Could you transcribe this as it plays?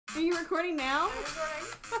Are you recording now?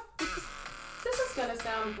 This is gonna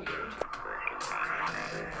sound weird.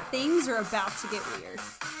 Things are about to get weird.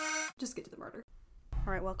 Just get to the murder.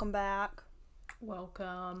 Alright, welcome back.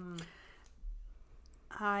 Welcome.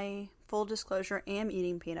 I, full disclosure, am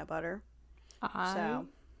eating peanut butter. So,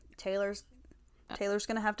 Taylor's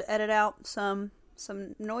gonna have to edit out some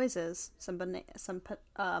noises, some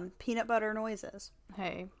peanut butter noises.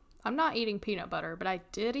 Hey, I'm not eating peanut butter, but I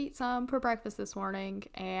did eat some for breakfast this morning,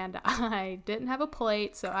 and I didn't have a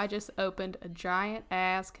plate, so I just opened a giant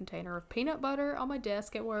ass container of peanut butter on my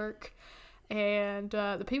desk at work. And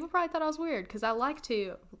the people probably thought I was weird because I like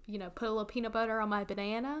to, put a little peanut butter on my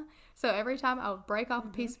banana. So every time I would break off a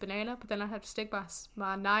piece of banana, but then I'd have to stick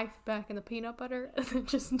my knife back in the peanut butter and then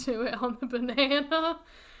just do it on the banana.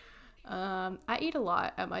 I eat a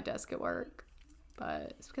lot at my desk at work,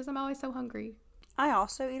 but it's because I'm always so hungry. I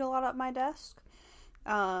also eat a lot at my desk,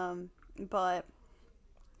 but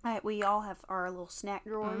we all have our little snack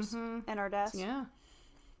drawers in our desk. Yeah.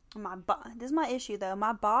 This is my issue, though.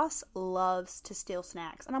 My boss loves to steal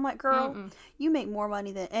snacks. And I'm like, girl, you make more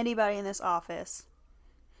money than anybody in this office.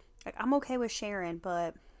 Like, I'm okay with sharing,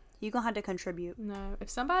 but you're going to have to contribute. No, if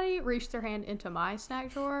somebody reached their hand into my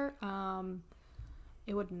snack drawer,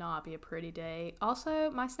 it would not be a pretty day.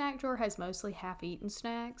 Also, my snack drawer has mostly half-eaten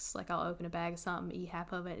snacks. Like, I'll open a bag of something, eat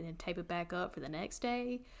half of it, and then tape it back up for the next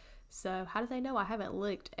day. So, how do they know I haven't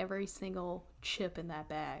licked every single chip in that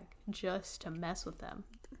bag just to mess with them?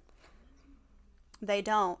 They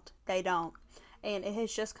don't. And it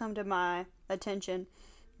has just come to my attention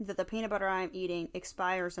that the peanut butter I'm eating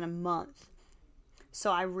expires in a month.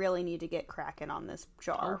 So I really need to get cracking on this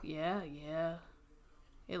jar. Oh, yeah.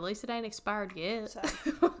 At least it ain't expired yet. So.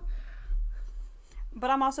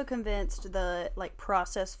 But I'm also convinced the,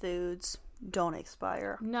 processed foods don't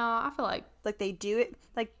expire. No, I feel like they do it,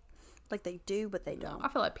 like they do, but they don't. I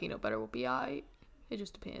feel like peanut butter will be alright. It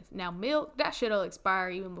just depends. Now, milk, that shit'll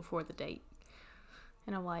expire even before the date.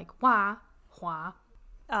 And I'm like, why?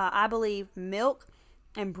 I believe milk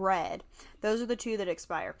and bread. Those are the two that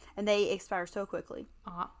expire. And they expire so quickly.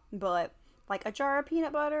 But, a jar of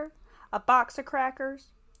peanut butter, a box of crackers,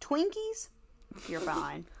 Twinkies, you're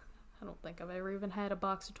fine. I don't think I've ever even had a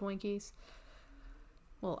box of Twinkies.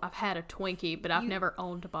 Well, I've had a Twinkie, but I've never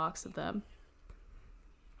owned a box of them.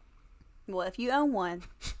 Well, if you own one,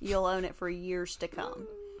 you'll own it for years to come.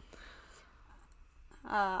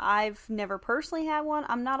 I've never personally had one.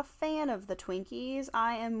 I'm not a fan of the Twinkies.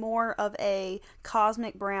 I am more of a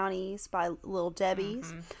Cosmic Brownies by Little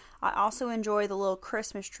Debbie's. I also enjoy the little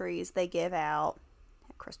Christmas trees they give out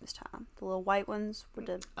at Christmas time. The little white ones with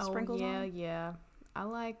the sprinkles on. Yeah. I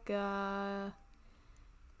like, what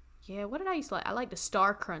did I used to like? I like the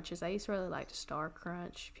Star Crunches. I used to really like the Star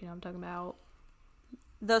Crunch, if you know what I'm talking about.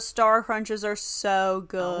 The Star Crunches are so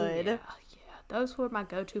good. Oh, yeah. Those were my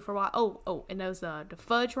go-to for a while. Oh, and those, the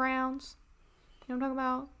fudge rounds. You know what I'm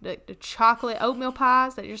talking about? The chocolate oatmeal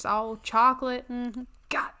pies that are just all chocolate.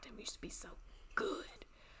 God, them used to be so good.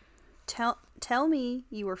 Tell me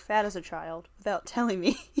you were fat as a child without telling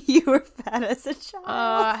me you were fat as a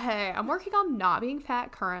child. Hey, I'm working on not being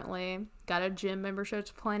fat currently. Got a gym membership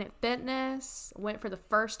to Planet Fitness. Went for the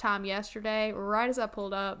first time yesterday. Right as I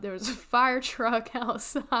pulled up, there was a fire truck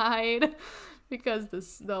outside because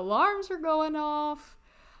the alarms are going off.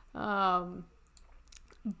 But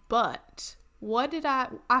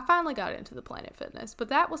I finally got into the Planet Fitness, but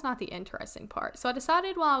that was not the interesting part. So I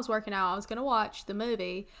decided while I was working out, I was going to watch the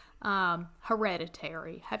movie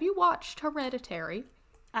Hereditary. Have you watched Hereditary?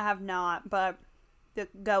 I have not, but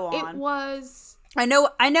go on. It was... I know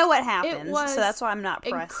what happens, so that's why I'm not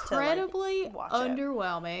pressed incredibly to watch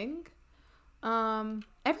underwhelming.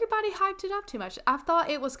 Everybody hyped it up too much. I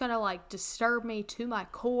thought it was going to disturb me to my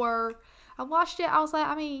core. I watched it. I was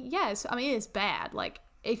like, yes. it is bad.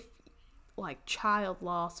 If child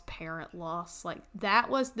loss, parent loss, that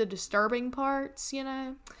was the disturbing parts,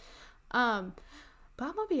 But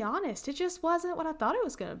I'm gonna be honest, it just wasn't what I thought it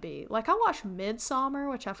was gonna be. I watched Midsommar,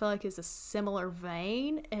 which I feel like is a similar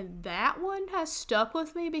vein, and that one has stuck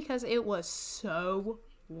with me because it was so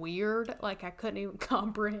weird. I couldn't even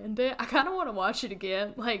comprehend it. I kind of want to watch it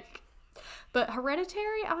again. But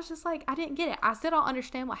Hereditary, I was just I didn't get it. I still don't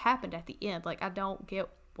understand what happened at the end. I don't get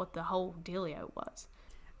what the whole dealio was.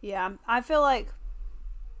 Yeah, I feel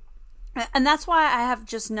and that's why I have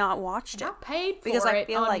just not watched it. I paid for because it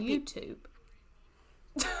on YouTube.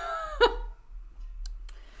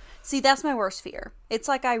 See, that's my worst fear. It's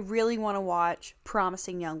I really want to watch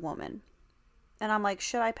Promising Young Woman. And I'm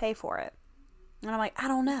should I pay for it? And I'm I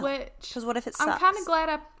don't know. Because what if it sucks? I'm kind of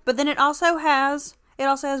glad But then it also has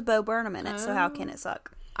Bo Burnham in it, so how can it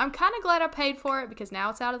suck? I'm kind of glad I paid for it because now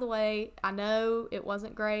it's out of the way. I know it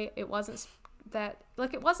wasn't great. It wasn't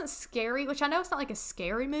it wasn't scary, which I know it's not like a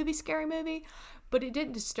scary movie, but it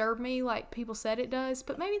didn't disturb me like people said it does.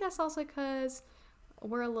 But maybe that's also because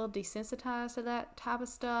we're a little desensitized to that type of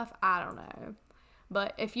stuff. I don't know.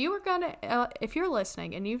 But if you're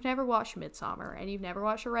listening and you've never watched Midsommar and you've never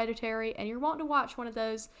watched Hereditary and you're wanting to watch one of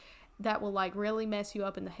those that will like really mess you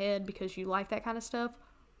up in the head because you like that kind of stuff,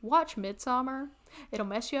 watch Midsommar. It'll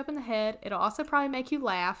mess you up in the head. It'll also probably make you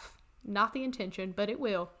laugh. Not the intention, but it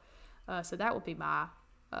will. So that would be my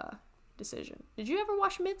decision. Did you ever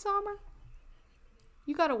watch Midsommar?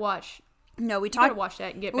 You gotta watch. No, You gotta watch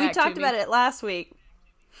that and get back to me. We talked about it last week.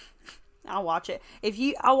 I'll watch it.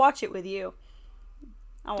 I'll watch it with you.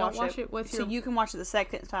 Don't watch it with your. So you can watch it the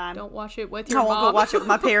second time. Don't watch it with your I mom. won't go watch it with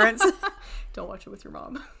my parents. Don't watch it with your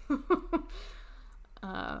mom.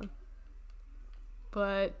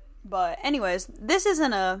 But anyways, this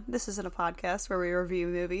isn't a podcast where we review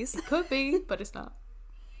movies. it could be, but it's not.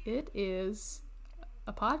 It is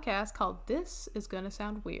a podcast called This Is Gonna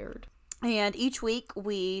Sound Weird. And each week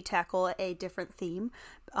we tackle a different theme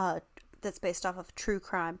that's based off of true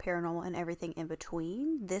crime, paranormal, and everything in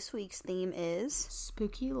between. This week's theme is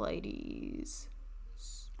Spooky Ladies.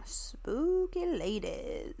 Spooky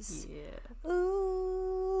Ladies. Yeah.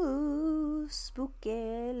 Ooh,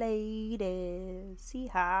 spooky ladies. See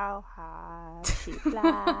how high she flies.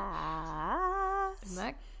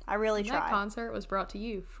 I really tried. That concert was brought to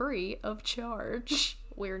you free of charge.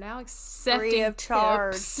 We're now accepting Free of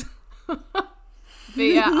charge. tips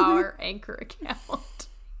via our Anchor account.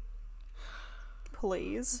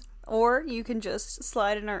 Please. Or you can just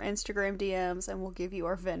slide in our Instagram DMs and we'll give you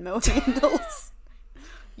our Venmo handles.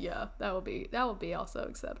 Yeah, that would be also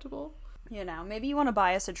acceptable. You know, maybe you want to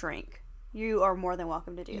buy us a drink. You are more than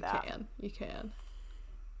welcome to do that. You can.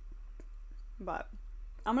 But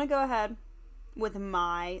I'm going to go ahead with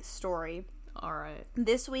my story. All right.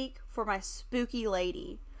 This week, for my spooky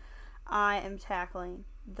lady, I am tackling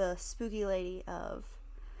the spooky lady of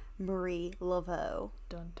Marie Laveau.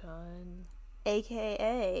 Dun dun.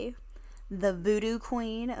 AKA the Voodoo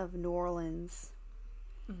Queen of New Orleans.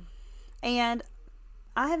 And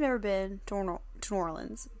I have never been to New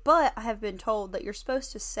Orleans, but I have been told that you're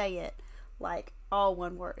supposed to say it like all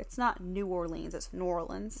one word. It's not New Orleans, it's New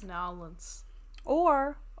Orleans. Nolans.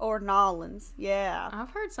 Or Nolans, yeah.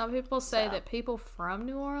 I've heard some people say that people from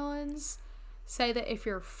New Orleans say that if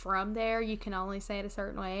you're from there, you can only say it a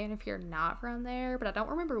certain way, and if you're not from there, but I don't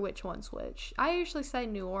remember which one's which. I usually say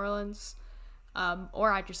New Orleans,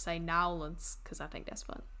 or I just say Nolans, because I think that's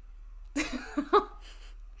fun.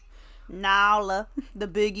 Nala, the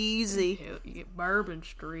Big Easy. You get Bourbon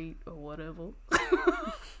Street or whatever.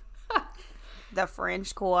 The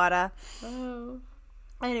French Quarter. Oh.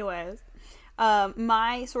 Anyways,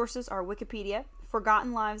 my sources are Wikipedia,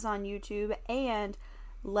 Forgotten Lives on YouTube, and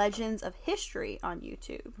Legends of History on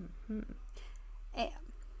YouTube. And,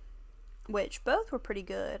 which both were pretty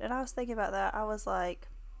good. And I was thinking about that. I was like,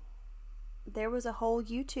 there was a whole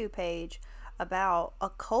YouTube page about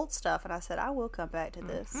occult stuff, and I said, I will come back to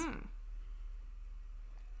this.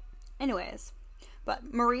 Anyways,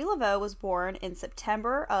 but Marie Laveau was born in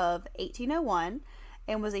September of 1801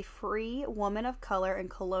 and was a free woman of color in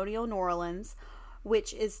colonial New Orleans,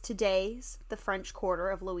 which is today's the French Quarter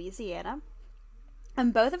of Louisiana.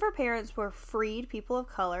 And both of her parents were freed people of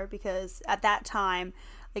color because at that time,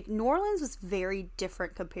 like, New Orleans was very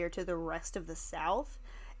different compared to the rest of the South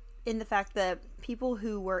in the fact that people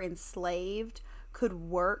who were enslaved could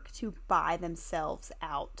work to buy themselves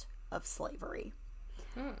out of slavery.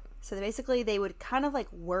 So basically they would kind of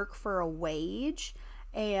like work for a wage,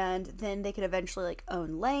 and then they could eventually like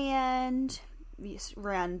own land,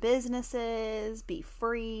 run businesses, be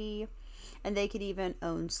free, and they could even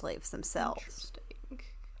own slaves themselves. Interesting.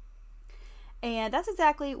 And that's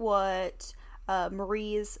exactly what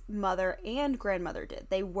Marie's mother and grandmother did.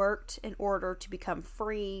 They worked in order to become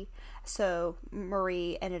free, so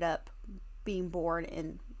Marie ended up being born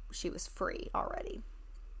and she was free already.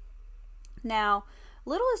 Now,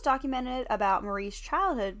 little is documented about Marie's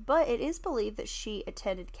childhood, but it is believed that she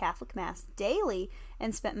attended Catholic Mass daily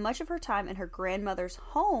and spent much of her time in her grandmother's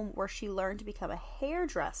home, where she learned to become a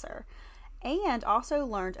hairdresser and also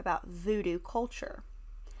learned about voodoo culture.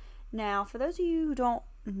 Now, for those of you who don't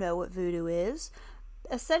know what voodoo is,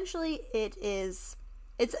 essentially it's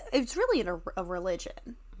really a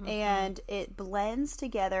religion, and it blends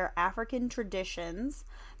together African traditions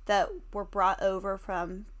that were brought over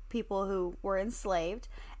from people who were enslaved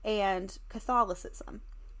and Catholicism.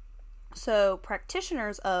 So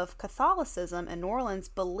practitioners of Catholicism in New Orleans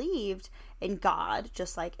believed in God,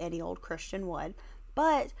 just like any old Christian would,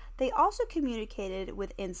 But they also communicated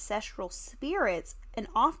with ancestral spirits, and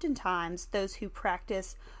oftentimes those who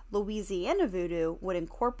practice Louisiana voodoo would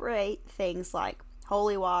incorporate things like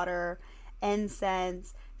holy water,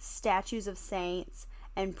 incense, statues of saints,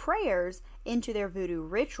 and prayers into their voodoo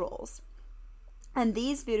rituals. And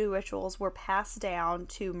these voodoo rituals were passed down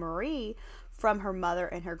to Marie from her mother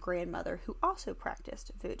and her grandmother, who also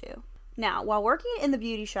practiced voodoo. Now, while working in the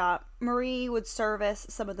beauty shop, Marie would service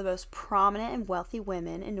some of the most prominent and wealthy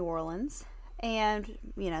women in New Orleans. And,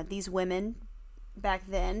 these women back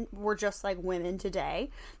then were just like women today.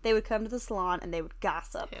 They would come to the salon and they would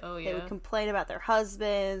gossip. Hell yeah. They would complain about their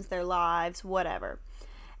husbands, their lives, whatever.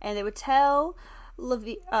 And they would tell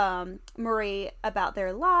Marie about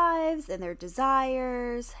their lives and their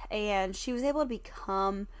desires. And she was able to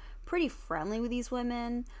become pretty friendly with these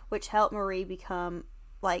women, which helped Marie become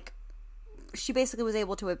she basically was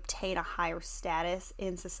able to obtain a higher status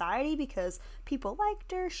in society because people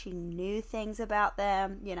liked her. She knew things about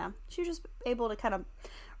them. She was just able to kind of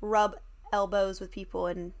rub elbows with people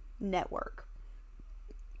and network.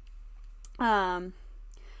 Now,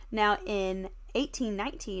 in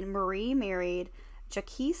 1819, Marie married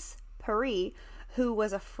Jacques Paris, who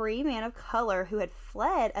was a free man of color who had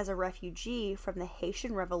fled as a refugee from the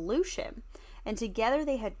Haitian Revolution. And together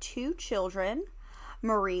they had 2 children,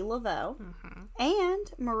 Marie Laveau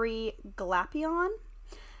and Marie Glapion.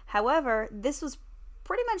 However, this was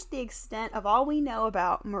pretty much the extent of all we know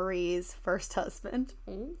about Marie's first husband.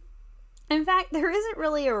 In fact, there isn't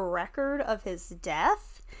really a record of his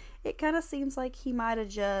death. It kind of seems like he might have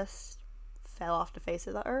just fell off the face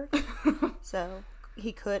of the earth. So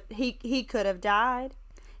he could have died.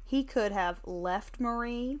 He could have left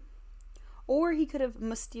Marie, or he could have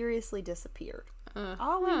mysteriously disappeared.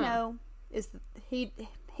 All we know is that he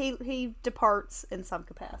departs in some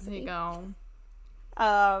capacity. There you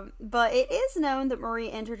go. But it is known that Marie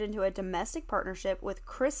entered into a domestic partnership with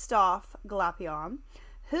Christophe Glapion,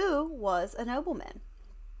 who was a nobleman.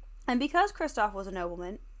 And because Christophe was a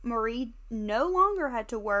nobleman, Marie no longer had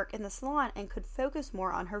to work in the salon and could focus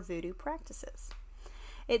more on her voodoo practices.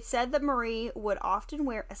 It's said that Marie would often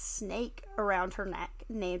wear a snake around her neck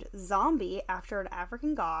named Zombie after an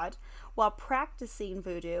African god while practicing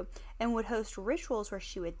voodoo, and would host rituals where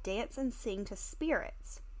she would dance and sing to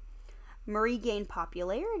spirits. Marie gained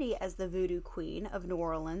popularity as the voodoo queen of New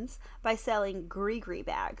Orleans by selling gris-gris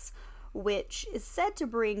bags, which is said to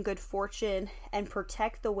bring good fortune and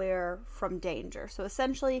protect the wearer from danger. So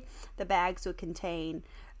essentially, the bags would contain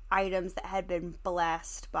items that had been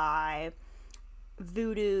blessed by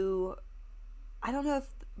voodoo. I don't know if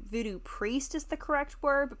voodoo priest is the correct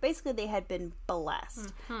word, but basically they had been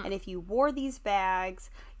blessed. And if you wore these bags,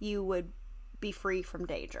 you would be free from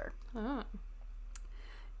danger.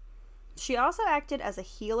 She also acted as a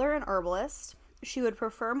healer and herbalist. She would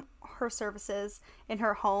perform her services in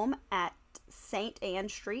her home at St. Anne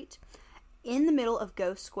Street, in the middle of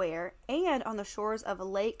Ghost Square, and on the shores of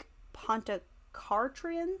Lake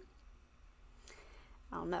Pontchartrain.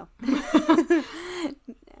 I don't know.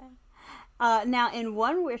 Now, in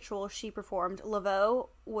one ritual she performed, Laveau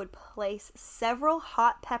would place several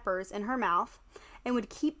hot peppers in her mouth and would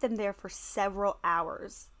keep them there for several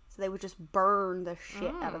hours. So they would just burn the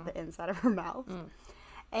shit out of the inside of her mouth.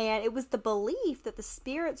 And it was the belief that the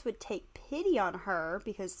spirits would take pity on her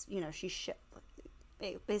because, she's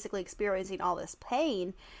basically experiencing all this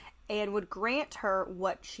pain, and would grant her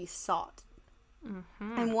what she sought.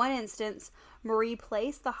 In one instance, Marie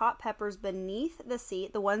placed the hot peppers beneath the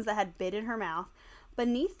seat, the ones that had bit in her mouth,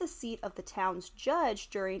 beneath the seat of the town's judge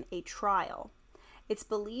during a trial. It's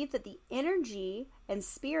believed that the energy and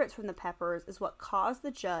spirits from the peppers is what caused the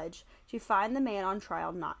judge to find the man on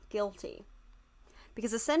trial not guilty.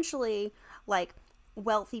 Because essentially,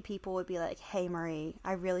 wealthy people would be like, hey, Marie,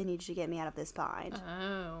 I really need you to get me out of this bind.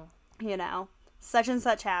 Such and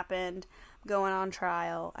such happened, I'm going on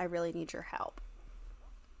trial, I really need your help.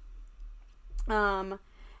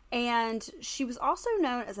 And she was also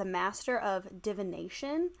known as a master of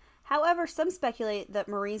divination. However, some speculate that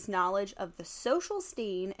Marie's knowledge of the social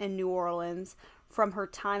scene in New Orleans from her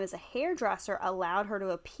time as a hairdresser allowed her to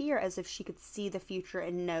appear as if she could see the future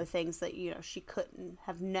and know things that, she couldn't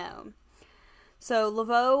have known. So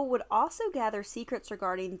Laveau would also gather secrets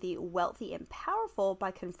regarding the wealthy and powerful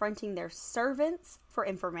by confronting their servants for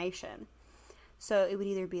information. So it would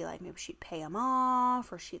either be maybe she'd pay them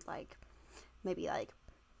off, or she'd maybe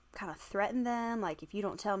kind of threaten them. If you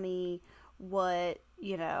don't tell me what,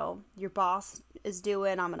 your boss is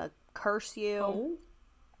doing, I'm going to curse you.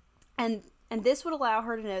 And this would allow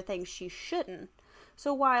her to know things she shouldn't.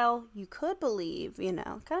 So while you could believe, kind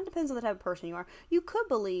of depends on the type of person you are, you could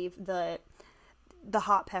believe that the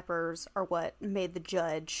hot peppers are what made the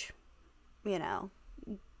judge,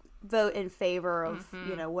 vote in favor of,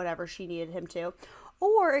 whatever she needed him to.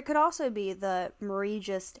 Or it could also be that Marie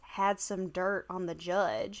just had some dirt on the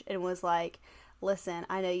judge and was like, listen,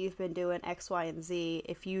 I know you've been doing X, Y, and Z.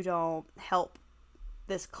 If you don't help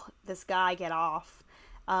this guy get off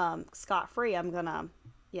scot-free, I'm gonna,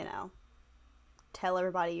 tell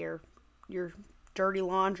everybody your dirty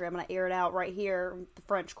laundry. I'm gonna air it out right here in the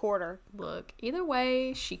French Quarter. Look, either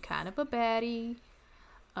way, she kind of a baddie.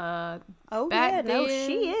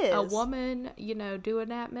 She is a woman, doing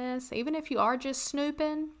that mess. Even if you are just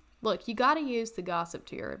snooping, look, you got to use the gossip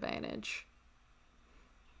to your advantage.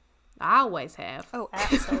 I always have. Oh,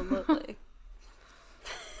 absolutely.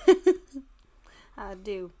 I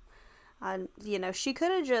do. She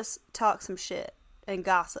could have just talked some shit and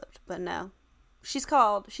gossiped, but no. She's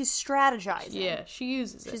strategizing. Yeah, she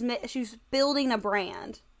uses it. She's building a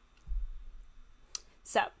brand.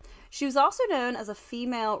 So, she was also known as a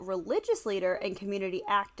female religious leader and community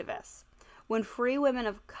activist. When free women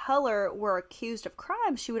of color were accused of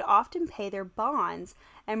crimes, she would often pay their bonds,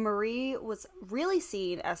 and Marie was really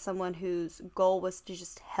seen as someone whose goal was to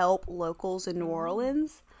just help locals in New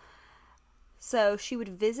Orleans. So she would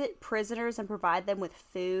visit prisoners and provide them with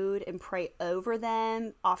food and pray over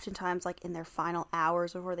them, oftentimes like in their final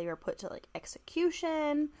hours before they were put to like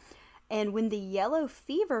execution. And when the yellow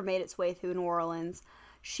fever made its way through New Orleans,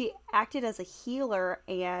 she acted as a healer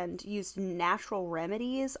and used natural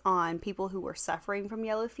remedies on people who were suffering from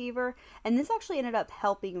yellow fever. And this actually ended up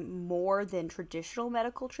helping more than traditional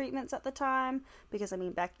medical treatments at the time. Because,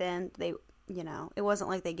 back then, it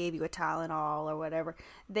wasn't like they gave you a Tylenol or whatever.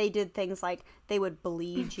 They did things like they would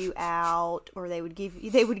bleed you out, or they would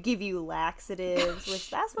give you laxatives,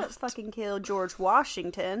 which that's what fucking killed George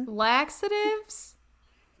Washington. Laxatives?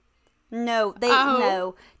 No.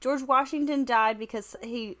 George Washington died because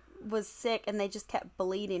he was sick and they just kept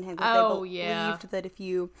bleeding him. They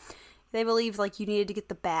believed like you needed to get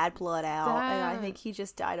the bad blood out, and I think he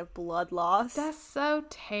just died of blood loss. That's so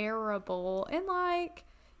terrible. And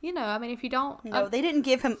if you don't, no, they didn't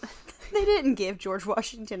give George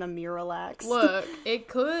Washington a Miralax. Look, it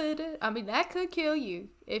could. That could kill you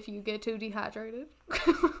if you get too dehydrated.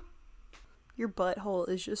 Your butthole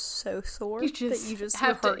is just so sore that you just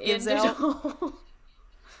have to end it all.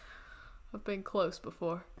 I've been close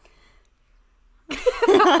before.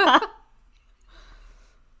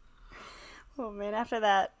 Oh man, after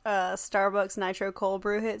that Starbucks Nitro Cold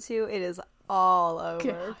Brew hits you, it is all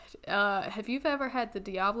over. Have you ever had the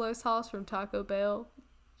Diablo sauce from Taco Bell?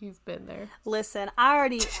 You've been there. Listen, I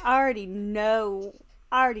already know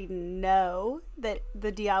that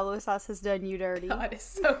the Diablo sauce has done you dirty. God, it's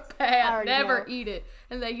so bad. Never eat it.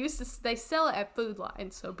 And they sell it at Food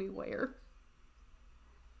Lion, so beware.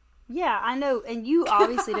 Yeah, I know. And you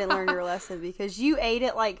obviously didn't learn your lesson because you ate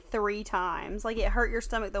it like 3 times. Like, it hurt your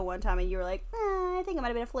stomach the one time and you were like, I think it might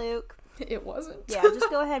have been a fluke. It wasn't. Yeah, just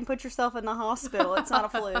go ahead and put yourself in the hospital. It's not a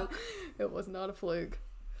fluke. It was not a fluke.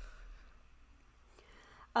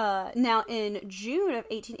 Now, in June of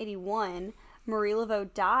 1881, Marie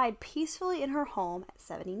Laveau died peacefully in her home at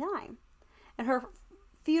 79. And her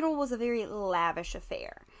funeral was a very lavish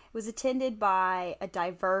affair. It was attended by a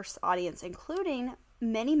diverse audience, including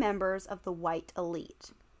many members of the white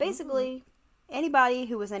elite. Basically, anybody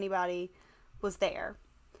who was anybody was there.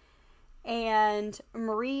 And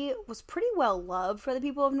Marie was pretty well loved for the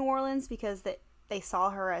people of New Orleans because they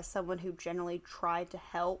saw her as someone who generally tried to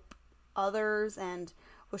help others and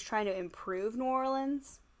was trying to improve New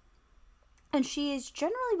Orleans. And she is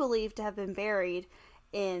generally believed to have been buried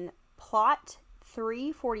in Plot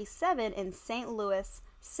 347 in St. Louis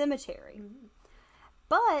Cemetery.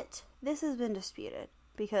 But this has been disputed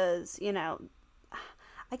because, I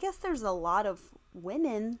guess there's a lot of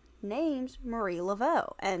women named Marie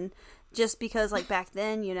Laveau. And just because, back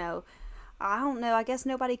then, I don't know, I guess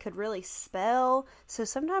nobody could really spell. So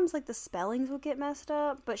sometimes, the spellings would get messed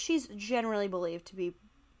up. But she's generally believed to be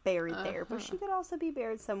buried there. But she could also be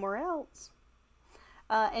buried somewhere else.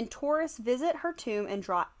 And tourists visit her tomb and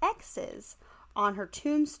draw X's on her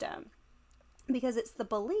tombstone because it's the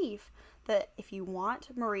belief that if you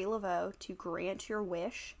want Marie Laveau to grant your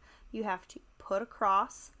wish, you have to put a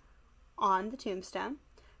cross on the tombstone,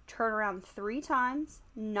 turn around 3 times,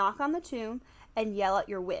 knock on the tomb, and yell out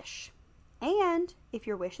your wish. And if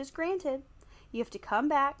your wish is granted, you have to come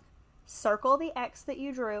back, circle the X that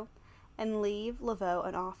you drew, and leave Laveau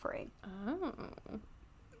an offering. Oh.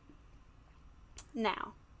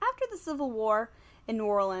 Now, after the Civil War in New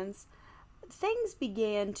Orleans, things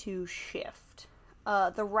began to shift.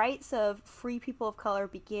 The rights of free people of color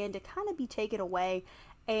began to kind of be taken away,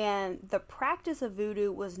 and the practice of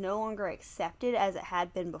voodoo was no longer accepted as it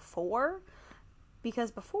had been before.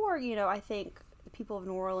 Because before, I think the people of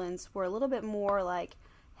New Orleans were a little bit more like,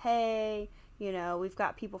 hey, we've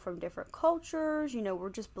got people from different cultures, we're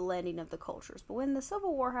just blending of the cultures. But when the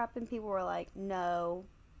Civil War happened, people were like, no,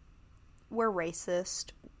 we're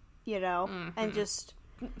racist, and just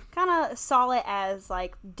kind of saw it as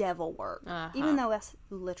like devil work, even though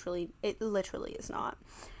it literally is not.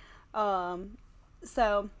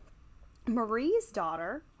 So Marie's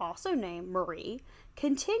daughter, also named Marie,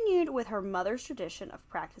 continued with her mother's tradition of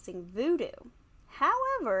practicing voodoo.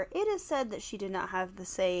 However, it is said that she did not have the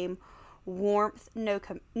same warmth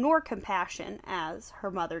nor compassion as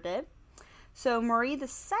her mother did. So Marie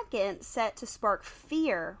II set to spark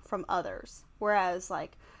fear from others, whereas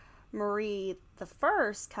like Marie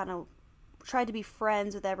I kind of tried to be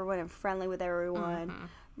friends with everyone and friendly with everyone.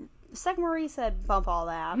 Second Marie said, bump all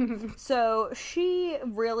that. So she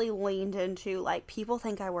really leaned into, like, people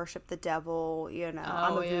think I worship the devil, I'm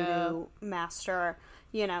a voodoo master,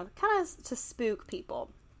 kind of to spook people.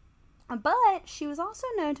 But she was also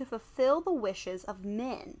known to fulfill the wishes of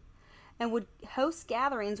men and would host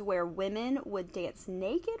gatherings where women would dance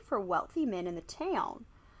naked for wealthy men in the town.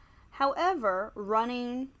 However,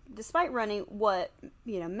 despite running what,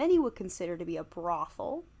 many would consider to be a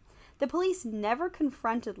brothel, the police never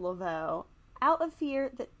confronted Laveau out of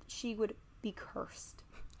fear that she would be cursed.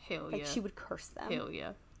 Hell yeah. Like, she would curse them. Hell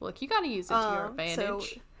yeah. Look, you gotta use it to your advantage. So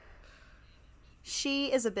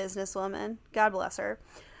she is a businesswoman. God bless her.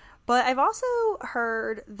 But I've also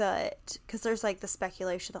heard that, because there's, like, the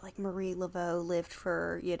speculation that, like, Marie Laveau lived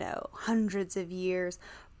for, hundreds of years.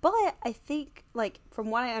 But I think, like, from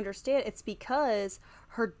what I understand, it's because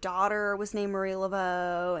her daughter was named Marie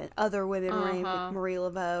Laveau and other women were named Marie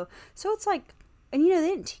Laveau. So it's like, and they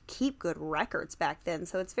didn't keep good records back then.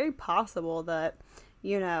 So it's very possible that,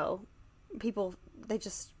 people,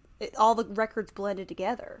 all the records blended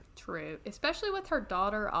together. True. Especially with her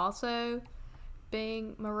daughter also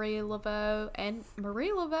being Marie Laveau. And Marie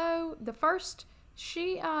Laveau,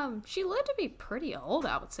 she lived to be pretty old,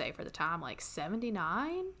 I would say, for the time, like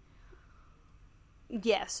 79.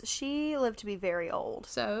 Yes, she lived to be very old.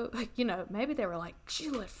 So, maybe they were like, she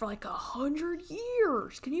lived for like 100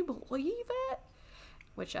 years. Can you believe it?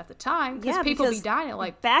 Which at the time, because people be dying at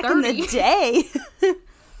like back 30. in the day.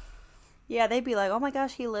 Yeah, they'd be like, oh my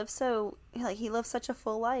gosh, he lived such a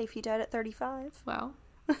full life. He died at 35. Well,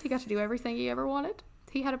 he got to do everything he ever wanted.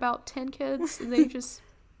 He had about 10 kids and they just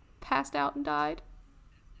passed out and died.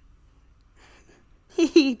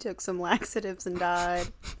 He took some laxatives and died.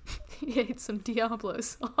 He ate some Diablo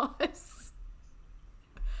sauce.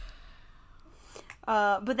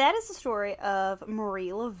 But that is the story of Marie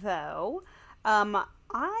Laveau.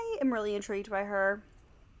 I am really intrigued by her,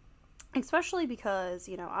 especially because,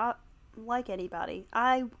 I, like anybody,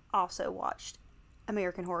 I also watched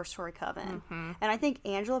American Horror Story Coven. And I think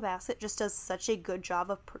Angela Bassett just does such a good job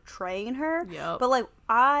of portraying her. Yep. But, like,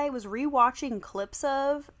 I was rewatching clips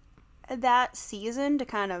of that season to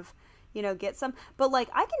kind of, get some. But, like,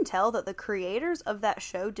 I can tell that the creators of that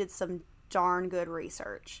show did some darn good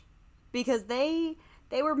research. Because they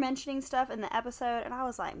were mentioning stuff in the episode, and I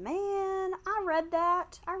was like, man, I read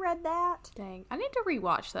that. Dang. I need to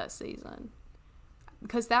rewatch that season.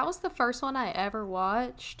 Because that was the first one I ever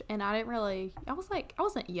watched, and I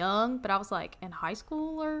wasn't young, but I was like in high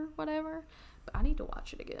school or whatever. But I need to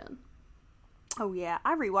watch it again. Oh, yeah.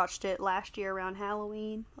 I rewatched it last year around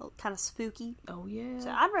Halloween. Kind of spooky. Oh, yeah. So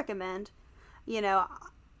I'd recommend,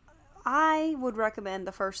 I would recommend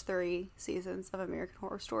the first 3 seasons of American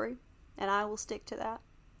Horror Story, and I will stick to that.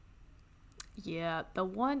 Yeah, the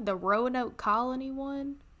Roanoke Colony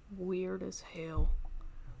one, weird as hell.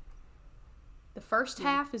 The first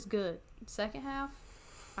half is good. Second half,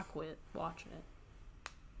 I quit watching it.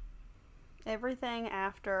 Everything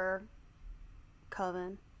after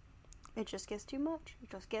Coven, it just gets too much.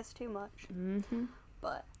 Mm-hmm.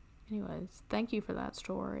 But anyways, thank you for that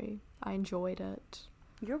story. I enjoyed it.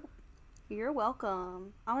 You're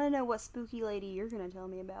welcome. I want to know what spooky lady you're going to tell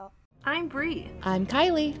me about. I'm Bree. I'm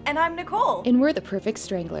Kylie. And I'm Nicole. And we're the Perfect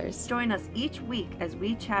Stranglers. Join us each week as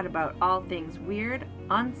we chat about all things weird,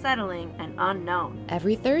 unsettling, and unknown.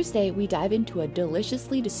 Every Thursday, we dive into a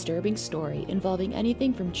deliciously disturbing story involving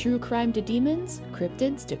anything from true crime to demons,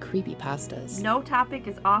 cryptids to creepypastas. No topic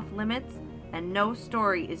is off limits, and no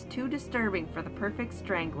story is too disturbing for the Perfect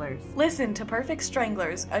Stranglers. Listen to Perfect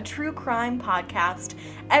Stranglers, a true crime podcast,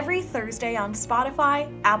 every Thursday on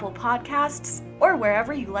Spotify, Apple Podcasts, or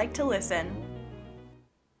wherever you like to listen.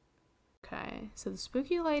 Okay, so the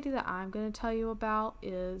spooky lady that I'm going to tell you about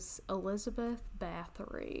is Elizabeth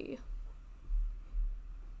Bathory.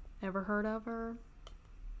 Ever heard of her?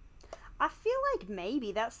 I feel like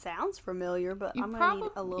maybe that sounds familiar, but I'm gonna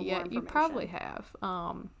need a little more information. You probably have.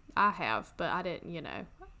 I have, but I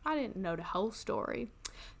didn't know the whole story.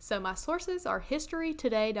 So my sources are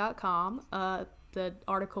historytoday.com. The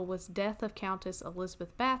article was Death of Countess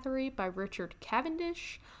Elizabeth Bathory by Richard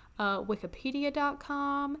Cavendish.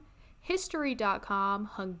 Wikipedia.com. History.com,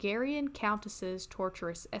 Hungarian Countesses'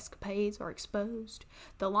 Torturous Escapades are exposed.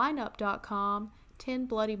 TheLineup.com, 10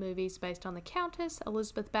 bloody movies based on the Countess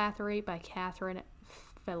Elizabeth Bathory by Catherine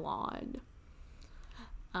Fellon.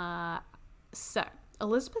 So,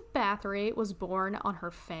 Elizabeth Bathory was born on her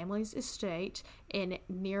family's estate in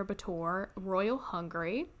Nyírbátor, Royal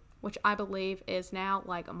Hungary, which I believe is now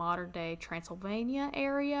like a modern-day Transylvania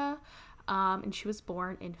area. And she was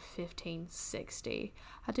born in 1560.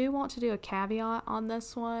 I do want to do a caveat on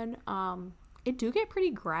this one. It do get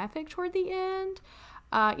pretty graphic toward the end.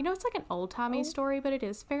 It's like an old-timey story, but it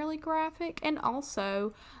is fairly graphic. And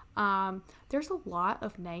also, there's a lot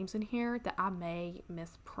of names in here that I may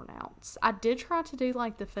mispronounce. I did try to do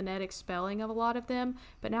like the phonetic spelling of a lot of them,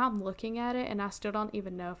 but now I'm looking at it and I still don't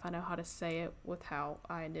even know if I know how to say it with how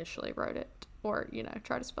I initially wrote it, or,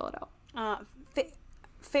 try to spell it out.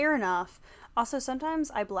 Fair enough. Also,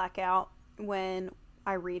 sometimes I black out when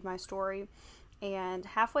I read my story, and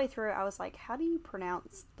halfway through I was like, how do you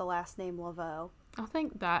pronounce the last name Laveau? I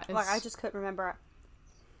think that is... Like, I just couldn't remember.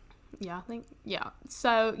 Yeah.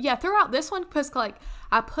 So, throughout this one, because, like,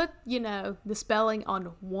 I put, the spelling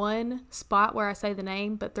on one spot where I say the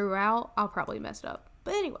name, but throughout, I'll probably mess it up.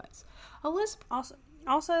 But anyways, Elizabeth...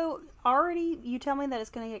 Also, already, you tell me that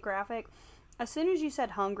it's going to get graphic. As soon as you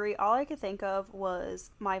said Hungary, all I could think of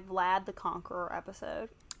was my Vlad the Conqueror episode.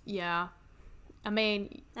 Yeah. I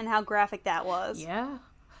mean... And how graphic that was. Yeah.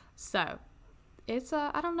 So, it's,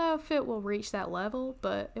 I don't know if it will reach that level,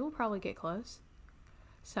 but it will probably get close.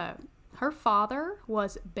 So, her father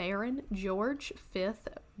was Baron George V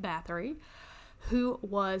Bathory, who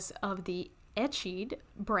was of the Etchede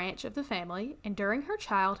branch of the family, and during her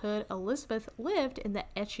childhood, Elizabeth lived in the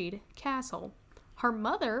Etchede Castle. Her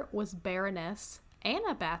mother was Baroness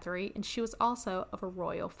Anna Bathory, and she was also of a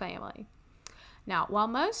royal family. Now, while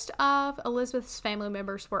most of Elizabeth's family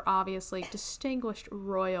members were obviously distinguished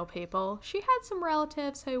royal people, she had some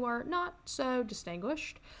relatives who were not so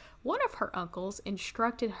distinguished. One of her uncles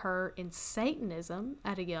instructed her in Satanism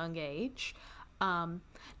at a young age. Now,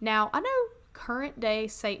 I know current-day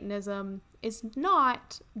Satanism is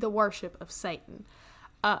not the worship of Satan.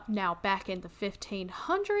 Now, back in the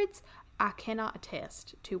 1500s, I cannot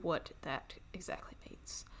attest to what that exactly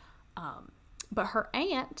means. But her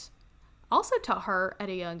aunt also taught her at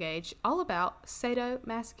a young age all about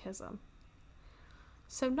sadomasochism.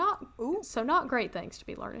 So not great things to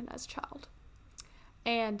be learning as a child.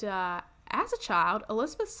 And as a child,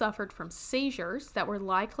 Elizabeth suffered from seizures that were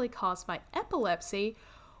likely caused by epilepsy,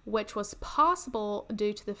 which was possible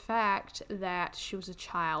due to the fact that she was a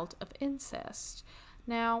child of incest.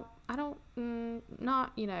 Now,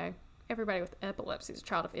 everybody with epilepsy is a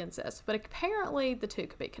child of incest, but apparently the two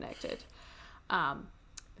could be connected.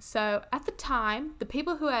 So at the time, the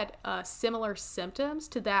people who had similar symptoms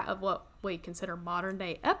to that of what we consider modern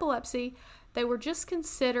day epilepsy, they were just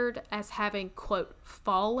considered as having, quote,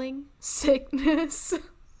 falling sickness.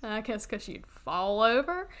 I guess because you'd fall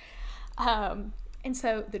over. And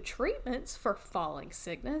so the treatments for falling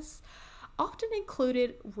sickness often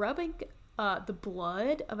included rubbing the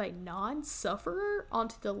blood of a non-sufferer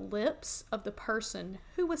onto the lips of the person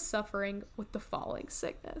who was suffering with the falling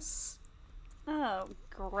sickness. Oh,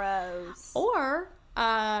 gross. Or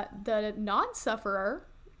the non-sufferer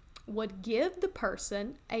would give the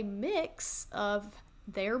person a mix of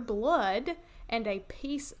their blood and a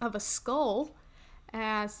piece of a skull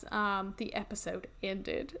as the episode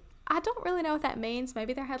ended. I don't really know what that means.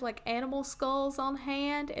 Maybe they had like animal skulls on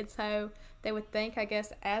hand, and so they would think, I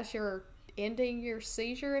guess, as you're ending your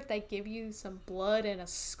seizure, if they give you some blood and a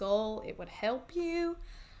skull, it would help you.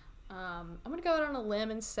 I'm going to go out on a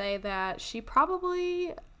limb and say that she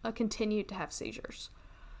probably continued to have seizures.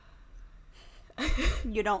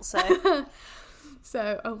 You don't say.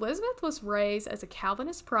 So, Elizabeth was raised as a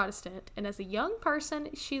Calvinist Protestant, and as a young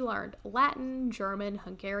person, she learned Latin, German,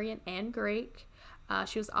 Hungarian, and Greek.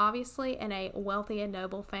 She was obviously in a wealthy and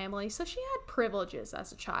noble family, so she had privileges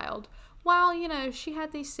as a child. While, she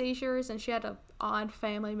had these seizures and she had an odd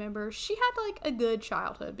family member, she had, like, a good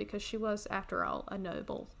childhood because she was, after all, a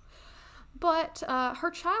noble. But her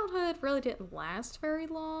childhood really didn't last very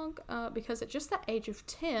long because at just the age of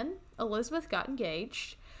 10, Elizabeth got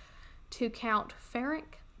engaged to Count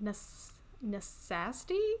Ferenc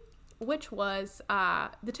Násasdy. which was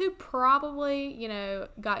the two probably,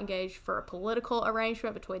 got engaged for a political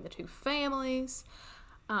arrangement between the two families.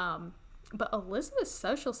 But Elizabeth's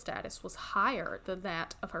social status was higher than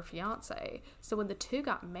that of her fiance. So when the two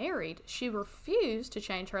got married, she refused to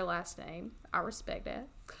change her last name. I respect that.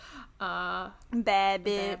 Bad bitch.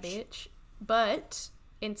 Bad bitch. But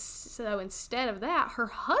so instead of that, her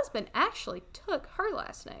husband actually took her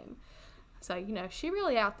last name. So, she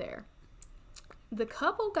really out there. The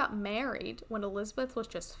couple got married when Elizabeth was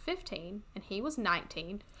just 15 and he was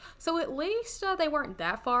 19. So at least they weren't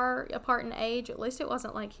that far apart in age. At least it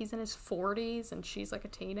wasn't like he's in his 40s and she's like a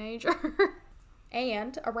teenager.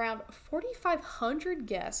 And around 4,500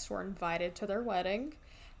 guests were invited to their wedding.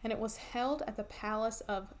 And it was held at the Palace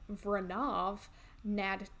of Vranov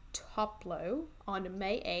nad Toplo on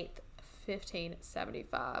May 8th,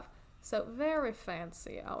 1575. So very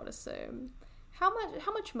fancy, I would assume. How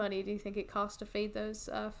much money do you think it cost to feed those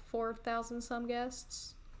 4,000 some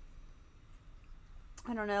guests?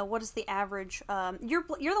 I don't know. What is the average? You're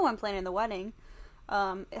the one planning the wedding.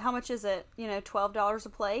 How much is it? $12 a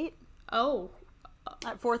plate Oh,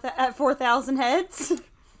 at 4,000 heads.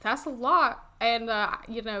 that's a lot. And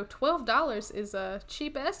 $12 is a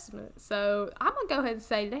cheap estimate. So I'm gonna go ahead and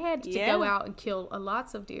say they had to go out and kill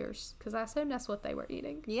lots of deers because I assume that's what they were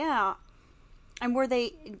eating. Yeah. And were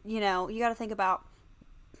they, you got to think about,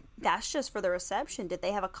 that's just for the reception. Did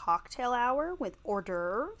they have a cocktail hour with hors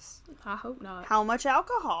d'oeuvres? I hope not. How much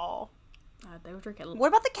alcohol? They were drinking. What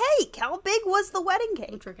about the cake? How big was the wedding They were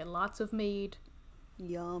cake? drinking lots of mead.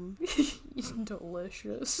 Yum.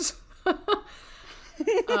 Delicious. Can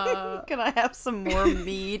I have some more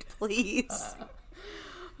mead, please?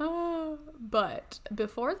 But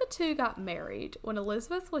before the two got married, when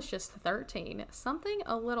Elizabeth was just 13, something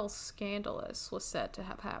a little scandalous was said to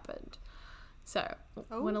have happened. So,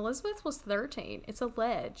 when Elizabeth was 13, it's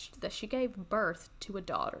alleged that she gave birth to a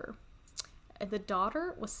daughter. And the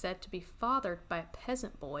daughter was said to be fathered by a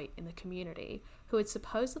peasant boy in the community who had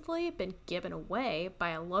supposedly been given away by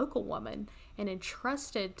a local woman and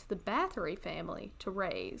entrusted to the Bathory family to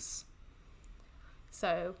raise.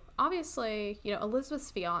 So, obviously,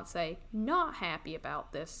 Elizabeth's fiance, not happy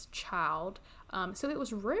about this child. So it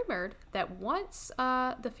was rumored that once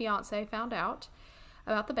the fiance found out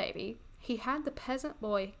about the baby, he had the peasant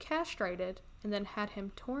boy castrated and then had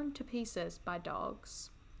him torn to pieces by dogs.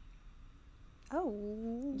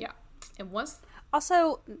 Oh. Yeah. And once...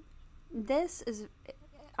 Also, this is...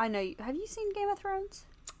 I know... Have you seen Game of Thrones?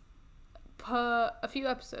 A few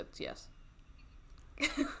episodes, yes.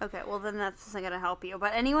 Okay, well then that's not gonna help you.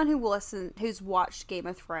 But anyone who's watched Game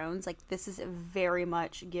of Thrones, this is very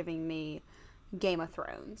much giving me Game of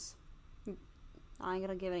Thrones. I ain't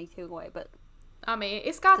gonna give anything away, but I mean,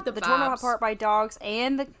 it's got the vibes. The torn apart by dogs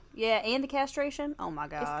and the castration. Oh my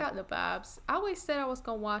god, it's got the vibes. I always said I was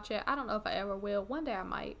gonna watch it. I don't know if I ever will. One day I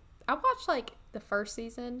might. I watched the first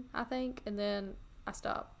season, I think, and then I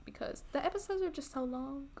stopped because the episodes are just so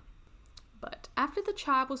long. But after the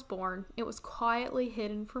child was born, it was quietly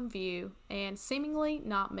hidden from view and seemingly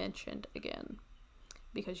not mentioned again.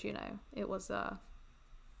 Because, it was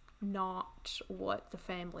not what the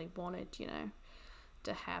family wanted,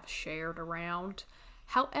 to have shared around.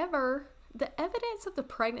 However, the evidence of the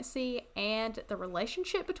pregnancy and the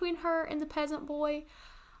relationship between her and the peasant boy,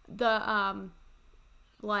 the,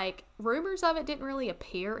 rumors of it didn't really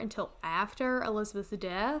appear until after Elizabeth's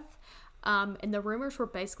death. And the rumors were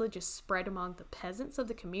basically just spread among the peasants of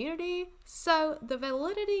the community. So the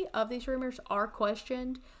validity of these rumors are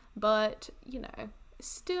questioned, but,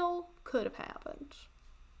 still could have happened.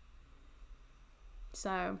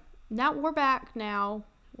 So now we're back now.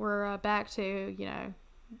 We're back to,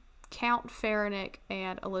 Count Farenick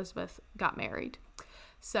and Elizabeth got married.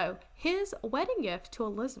 So his wedding gift to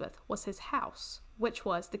Elizabeth was his house, which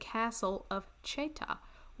was the castle of Cheta,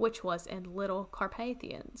 which was in Little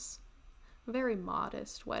Carpathians. Very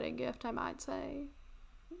modest wedding gift, I might say.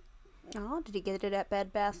 Oh, did he get it at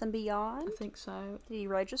Bed Bath & Beyond? I think so. Did he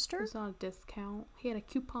register? It was on a discount. He had a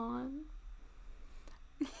coupon.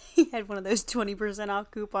 He had one of those 20% off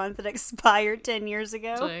coupons that expired 10 years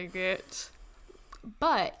ago. Take it.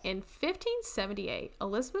 But in 1578,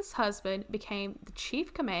 Elizabeth's husband became the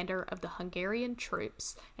chief commander of the Hungarian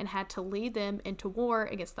troops and had to lead them into war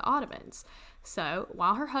against the Ottomans. So,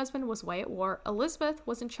 while her husband was away at war, Elizabeth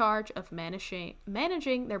was in charge of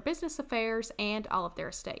managing their business affairs and all of their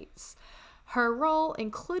estates. Her role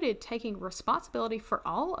included taking responsibility for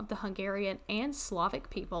all of the Hungarian and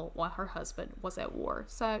Slavic people while her husband was at war.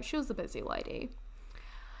 So, she was a busy lady.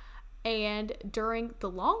 And during the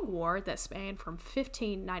Long War that spanned from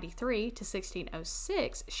 1593 to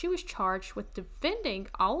 1606, she was charged with defending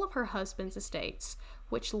all of her husband's estates,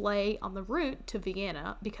 which lay on the route to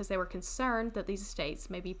Vienna because they were concerned that these estates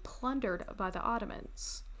may be plundered by the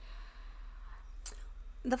Ottomans.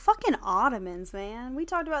 The fucking Ottomans, man. We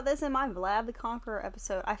talked about this in my Vlad the Conqueror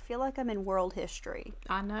episode. I feel like I'm in world history.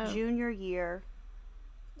 I know. Junior year.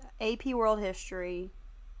 AP World History.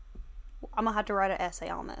 I'm gonna have to write an essay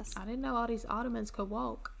on this. I didn't know all these Ottomans could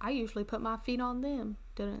walk. I usually put my feet on them.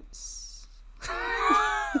 Didn't.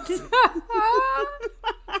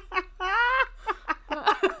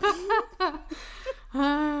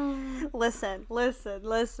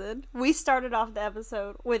 Listen. We started off the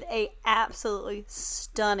episode with a absolutely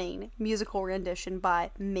stunning musical rendition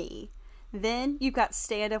by me. Then you got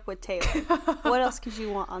Stand Up with Taylor. What else could you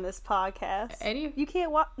want on this podcast? You can't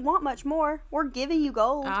want much more. We're giving you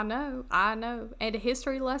gold. I know. And a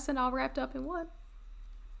history lesson all wrapped up in one.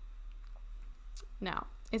 Now,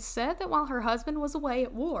 it's said that while her husband was away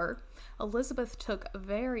at war, Elizabeth took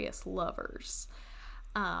various lovers.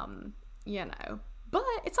 But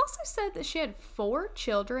it's also said that she had 4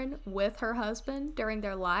 children with her husband during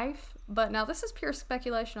their life. But now this is pure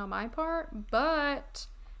speculation on my part, but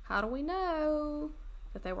how do we know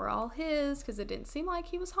that they were all his? Because it didn't seem like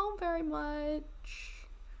he was home very much.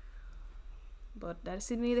 But that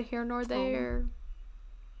is neither here nor there.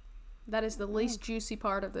 That is the least juicy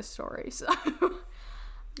part of this story. So,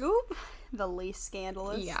 oop, the least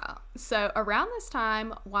scandalous. Yeah. So around this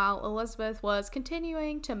time, while Elizabeth was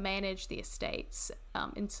continuing to manage the estates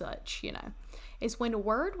and such, is when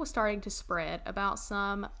word was starting to spread about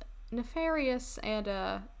some nefarious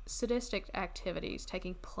and sadistic activities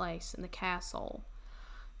taking place in the castle.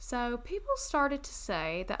 So people started to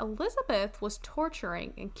say that Elizabeth was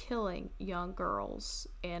torturing and killing young girls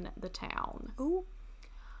in the town. Ooh.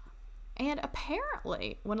 And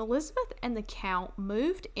apparently, when Elizabeth and the Count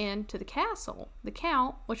moved into the castle, the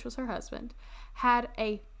Count, which was her husband, had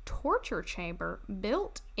a torture chamber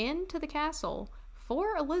built into the castle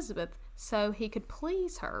for Elizabeth so he could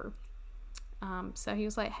please her. So he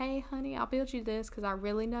was like, hey, honey, I'll build you this because I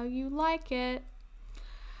really know you like it.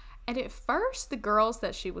 And at first, the girls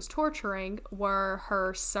that she was torturing were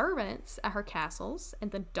her servants at her castles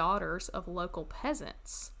and the daughters of local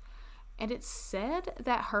peasants. And it's said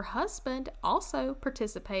that her husband also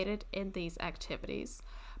participated in these activities,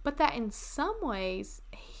 but that in some ways,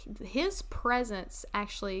 his presence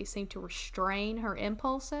actually seemed to restrain her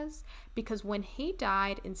impulses, because when he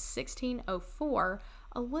died in 1604,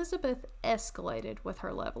 Elizabeth escalated with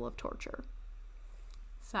her level of torture.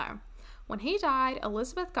 So, when he died,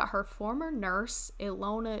 Elizabeth got her former nurse,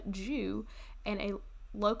 Ilona Jew, and a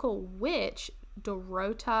local witch,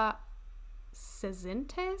 Dorota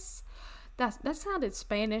Cezantes. That sounded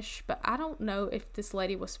Spanish, but I don't know if this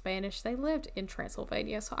lady was Spanish. They lived in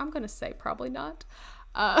Transylvania, so I'm going to say probably not.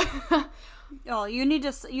 Oh, you need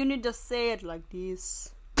to say it like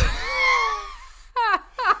this.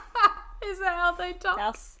 Is that how they talk?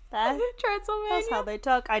 That's Transylvania. That's how they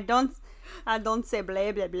talk. I don't say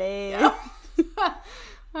blah blah blah.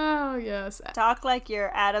 Oh yes. Talk like you're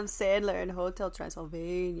Adam Sandler in Hotel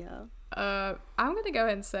Transylvania. I'm gonna go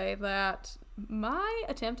ahead and say that my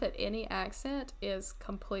attempt at any accent is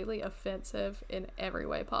completely offensive in every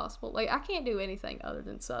way possible. Like, I can't do anything other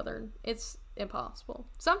than Southern. It's impossible.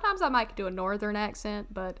 Sometimes I might do a Northern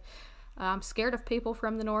accent, but I'm scared of people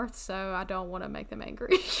from the North, so I don't want to make them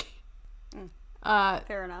angry.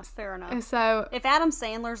 Fair enough. So, if Adam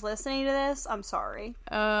Sandler's listening to this, I'm sorry.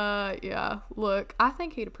 Yeah. Look, I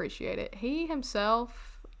think he'd appreciate it. He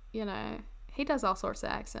himself, he does all sorts of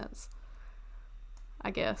accents. I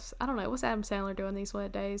guess. I don't know. What's Adam Sandler doing these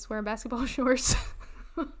wet days? Wearing basketball shorts?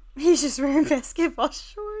 He's just wearing basketball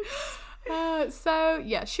shorts. So,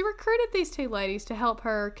 yeah, she recruited these 2 ladies to help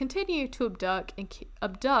her continue to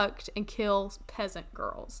abduct and kill peasant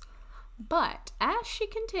girls. But as she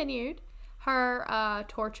continued her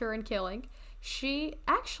torture and killing, she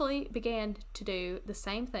actually began to do the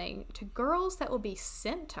same thing to girls that would be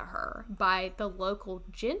sent to her by the local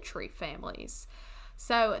gentry families.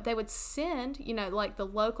 So they would send, like the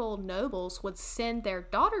local nobles would send their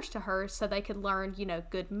daughters to her so they could learn,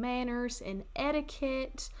 good manners and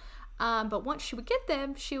etiquette. But once she would get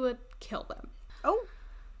them, she would kill them. Oh.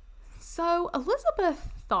 So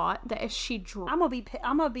Elizabeth thought that if she I'm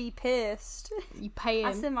gonna be pissed. You paying?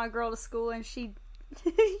 I send my girl to school and she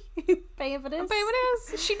paying for this. I'm paying for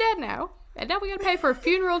this. She dead now, and now we gotta pay for a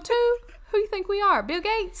funeral too. Who you think we are, Bill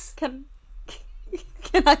Gates? Can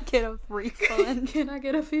I get a refund? Can I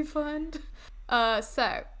get a refund?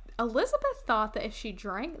 So Elizabeth thought that if she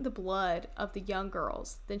drank the blood of the young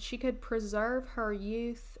girls, then she could preserve her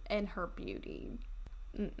youth and her beauty.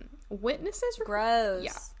 Witnesses Gross.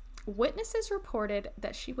 Yeah. Witnesses reported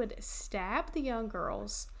that she would stab the young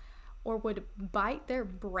girls or would bite their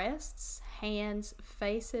breasts, hands,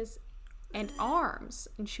 faces, and arms,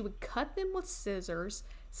 and she would cut them with scissors,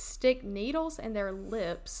 stick needles in their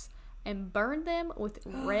lips, and burn them with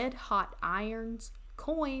red hot irons,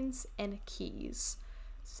 coins, and keys.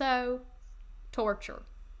 So, torture.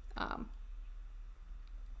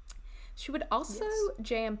 She would also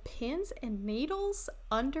jam pins and needles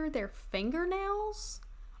under their fingernails.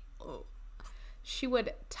 Oh. She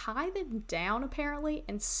would tie them down, apparently,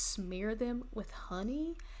 and smear them with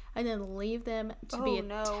honey, and then leave them to be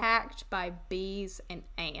attacked by bees and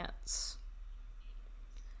ants.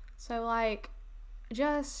 So, like,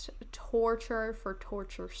 just torture for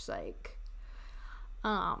torture's sake.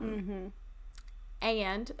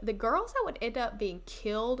 And the girls that would end up being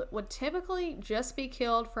killed would typically just be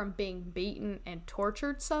killed from being beaten and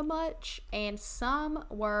tortured so much, and some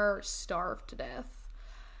were starved to death.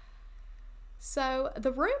 So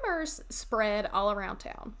the rumors spread all around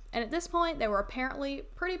town, and at this point they were apparently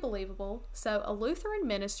pretty believable, so a Lutheran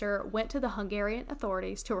minister went to the Hungarian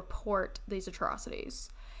authorities to report these atrocities.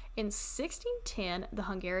 In 1610, the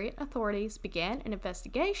Hungarian authorities began an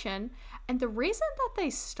investigation, and the reason that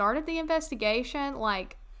they started the investigation,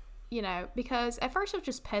 because at first it was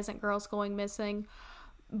just peasant girls going missing,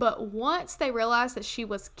 but once they realized that she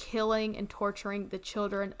was killing and torturing the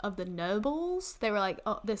children of the nobles, they were like,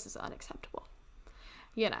 oh, this is unacceptable.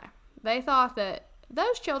 They thought that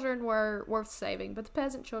those children were worth saving, but the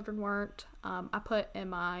peasant children weren't. I put in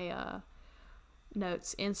my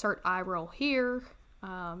notes, insert eye roll here.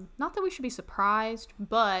 Not that we should be surprised,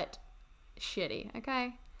 but shitty,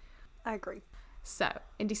 okay? I agree. So,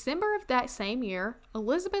 in December of that same year,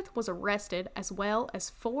 Elizabeth was arrested, as well as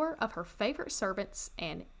 4 of her favorite servants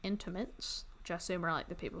and intimates, which I assume are like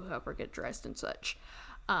the people who help her get dressed and such,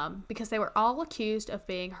 because they were all accused of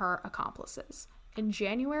being her accomplices. In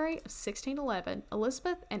January of 1611,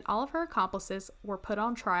 Elizabeth and all of her accomplices were put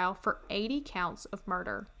on trial for 80 counts of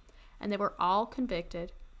murder, and they were all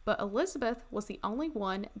convicted, but Elizabeth was the only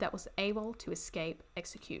one that was able to escape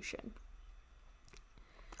execution.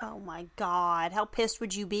 Oh my God, how pissed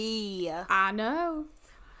would you be? I know.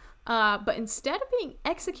 But instead of being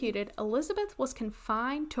executed, Elizabeth was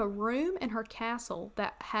confined to a room in her castle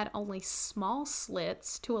that had only small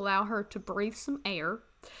slits to allow her to breathe some air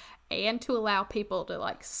and to allow people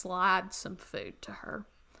to slide some food to her.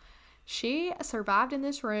 She survived in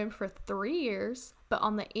this room for 3 years, but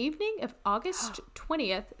on the evening of August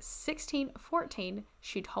 20th, 1614,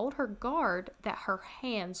 she told her guard that her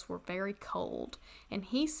hands were very cold, and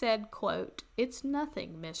he said, quote, "It's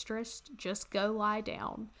nothing, mistress, just go lie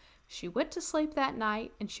down." She went to sleep that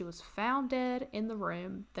night, and she was found dead in the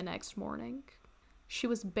room the next morning. She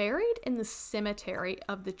was buried in the cemetery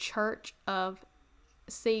of the church of,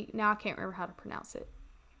 now I can't remember how to pronounce it.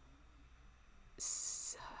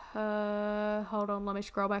 Hold on, let me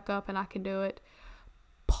scroll back up and I can do it.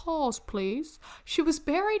 Pause, please. She was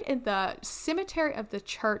buried in the cemetery of the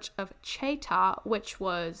church of Cheta, which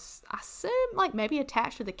was, I assume, maybe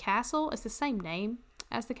attached to the castle. It's the same name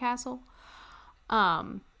as the castle.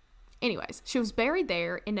 Anyways, she was buried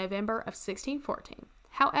there in November of 1614.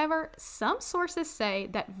 However, some sources say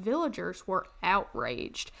that villagers were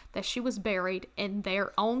outraged that she was buried in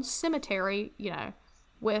their own cemetery,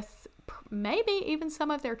 with maybe even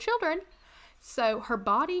some of their children. So her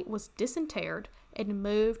body was disinterred and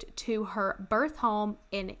moved to her birth home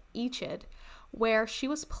in Eachid, where she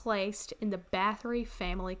was placed in the Bathory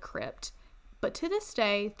family crypt. But to this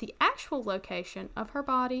day, the actual location of her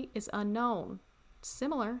body is unknown,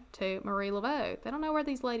 similar to Marie Laveau. They don't know where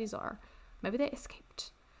these ladies are. Maybe they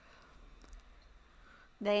escaped.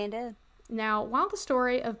 They ain't dead. Now, while the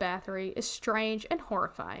story of Bathory is strange and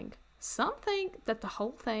horrifying, some think that the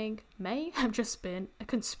whole thing may have just been a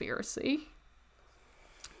conspiracy.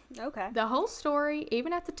 Okay. The whole story,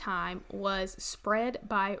 even at the time, was spread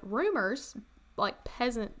by rumors, like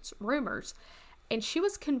peasants' rumors, and she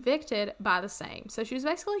was convicted by the same. So she was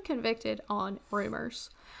basically convicted on rumors.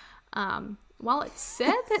 While it's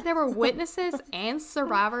said that there were witnesses and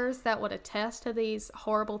survivors that would attest to these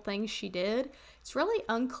horrible things she did, it's really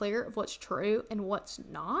unclear of what's true and what's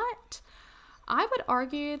not. I would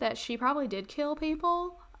argue that she probably did kill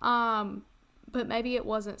people, but maybe it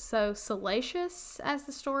wasn't so salacious as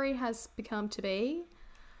the story has become to be.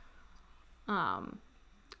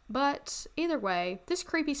 But either way, this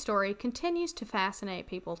creepy story continues to fascinate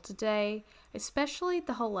people today, especially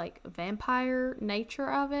the whole vampire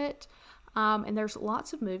nature of it. And there's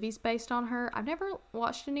lots of movies based on her. I've never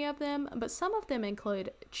watched any of them, but some of them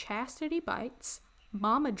include Chastity Bites,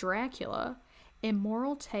 Mama Dracula,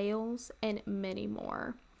 Immoral Tales, and many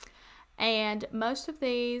more. And most of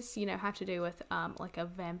these, have to do with like a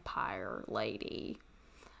vampire lady.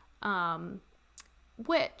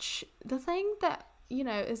 Which, the thing that,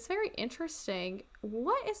 is very interesting,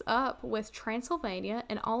 what is up with Transylvania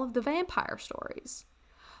and all of the vampire stories?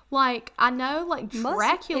 Like, I know, like,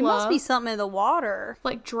 Dracula... It must be something in the water.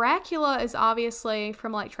 Like, Dracula is obviously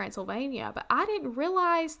from, like, Transylvania, but I didn't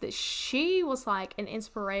realize that she was, like, an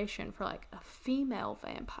inspiration for, like, a female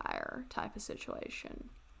vampire type of situation.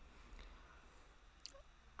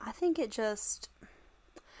 I think it just...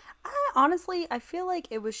 honestly, I feel like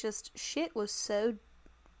it was just... Shit was so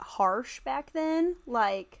harsh back then.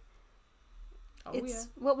 Like,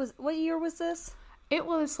 What year was this? It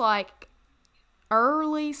was, like...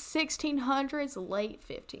 early 1600s, late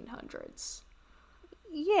 1500s.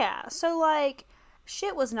 Yeah, so like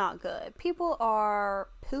shit was not good. People are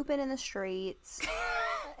pooping in the streets.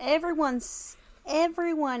 Everyone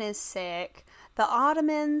is sick. The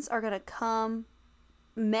Ottomans are gonna come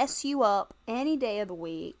mess you up any day of the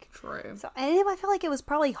week. True. So, and I feel like it was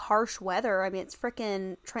probably harsh weather. I mean, it's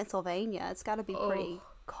freaking Transylvania. It's got to be pretty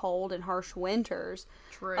cold and harsh winters.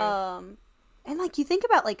 True. And, like, you think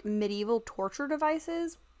about, like, medieval torture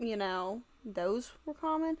devices, those were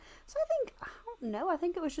common. So I don't know, I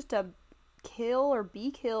think it was just a kill or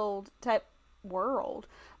be killed type world.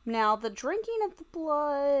 Now, the drinking of the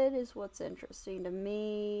blood is what's interesting to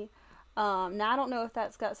me. Now, I don't know if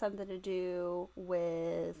that's got something to do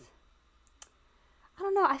with... I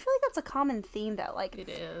don't know, I feel like that's a common theme, though. Like, it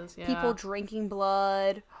is, yeah. People drinking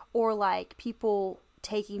blood, or, like, people...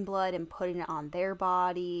 taking blood and putting it on their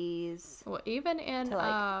bodies. Well, even in to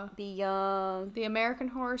like be young. The American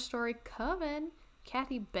Horror Story Coven,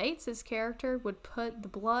 Kathy Bates' character would put the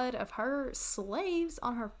blood of her slaves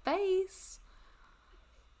on her face.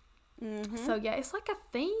 Mm-hmm. So yeah, it's like a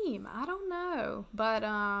theme. I don't know, but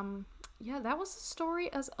yeah, that was the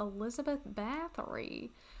story of Elizabeth Bathory,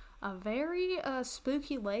 a very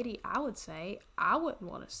spooky lady. I would say I wouldn't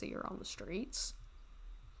want to see her on the streets.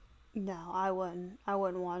 No, I wouldn't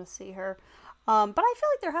want to see her. But I feel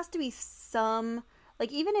like there has to be some,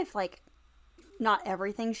 like, even if, like, not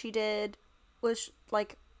everything she did was,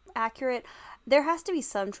 like, accurate, there has to be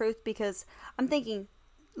some truth, because I'm thinking,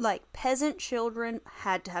 like, peasant children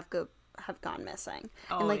had to have gone missing.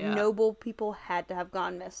 And, like, noble people had to have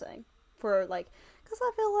gone missing. For, like, because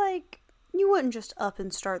I feel like you wouldn't just up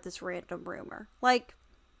and start this random rumor. Like...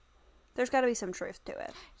 There's got to be some truth to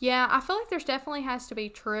it. Yeah, I feel like there's definitely has to be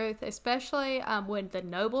truth, especially when the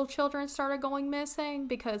noble children started going missing,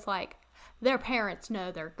 because, like, their parents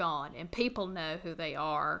know they're gone, and people know who they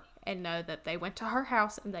are, and know that they went to her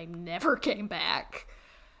house and they never came back.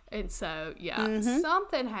 And so, yeah,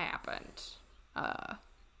 something happened,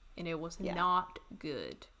 and it was not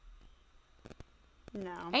good.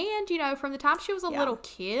 No. And, from the time she was a little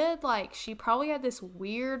kid, like, she probably had this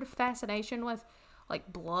weird fascination with...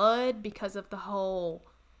 like blood, because of the whole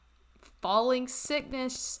falling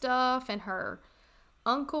sickness stuff, and her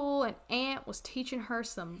uncle and aunt was teaching her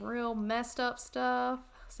some real messed up stuff.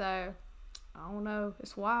 So I don't know,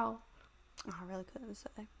 it's wild. I really couldn't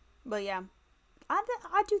say, but yeah,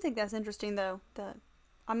 I do think that's interesting though. That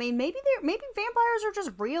maybe vampires are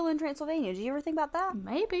just real in Transylvania. Did you ever think about that?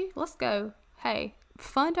 Maybe. Let's go. Hey,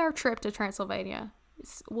 fund our trip to Transylvania.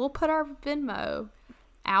 We'll put our Venmo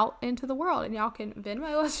out into the world, and y'all can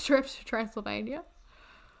Venmo us trips to Transylvania.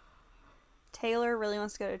 Taylor really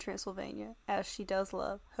wants to go to Transylvania, as she does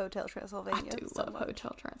love Hotel Transylvania. I do love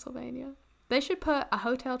Hotel Transylvania. They should put a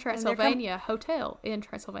Hotel Transylvania hotel in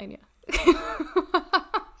Transylvania.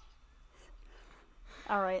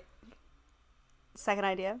 All right. Second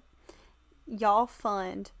idea. Y'all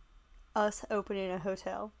fund us opening a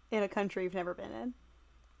hotel in a country you've never been in.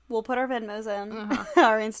 We'll put our Venmos in,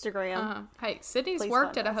 our Instagram. Hey, Sydney's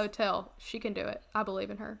worked at a hotel. She can do it. I believe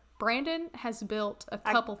in her. Brandon has built a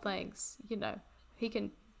couple things. He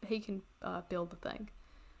can build the thing.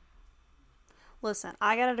 Listen,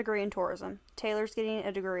 I got a degree in tourism. Taylor's getting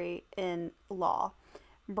a degree in law.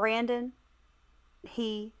 Brandon,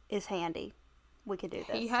 he is handy. We can do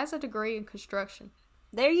this. He has a degree in construction.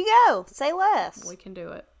 There you go. Say less. We can do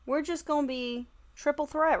it. We're just going to be triple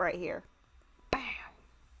threat right here.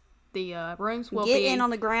 The rooms will be in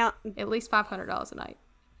on the ground. At least $500 a night.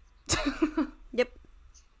 Yep.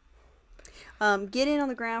 Get in on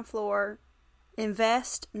the ground floor.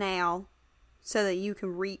 Invest now, so that you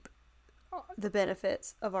can reap the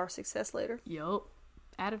benefits of our success later. Yup.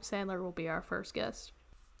 Adam Sandler will be our first guest.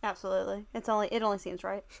 Absolutely. It only seems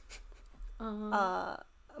right.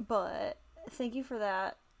 But thank you for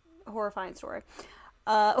that horrifying story.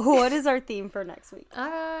 What is our theme for next week?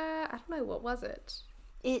 I don't know. What was it?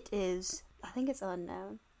 It is, I think it's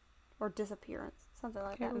unknown or disappearance, something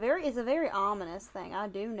like Okay. that. It's a very ominous thing. I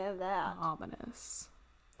do know that. Ominous.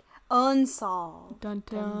 Unsolved. Dun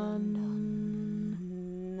dun.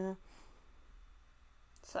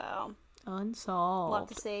 So, Unsolved. we'll have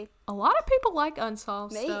to see. A lot of people like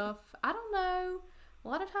unsolved Me. stuff. I don't know. A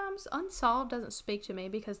lot of times, unsolved doesn't speak to me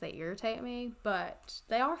because they irritate me, but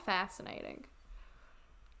they are fascinating.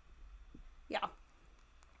 Yeah.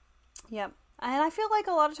 Yep. And I feel like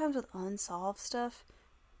a lot of times with unsolved stuff,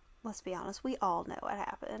 let's be honest, we all know what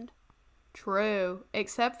happened. True.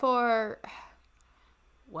 Except for...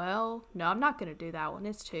 Well, no, I'm not going to do that one.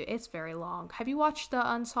 It's very long. Have you watched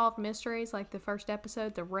the Unsolved Mysteries, like the first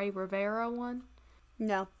episode, the Ray Rivera one?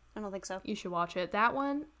 No, I don't think so. You should watch it. That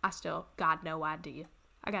one, I still got no idea.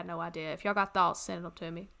 I got no idea. If y'all got thoughts, send them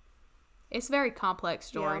to me. It's a very complex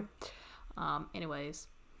story. Anyways.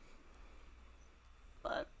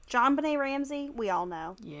 But John Benet Ramsey, we all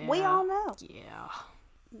know. Yeah. We all know. Yeah.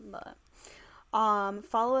 But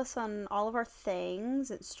follow us on all of our things.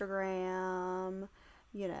 Instagram,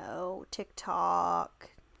 TikTok,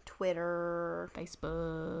 Twitter,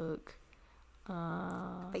 Facebook.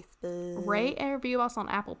 Facebook. Rate and review us on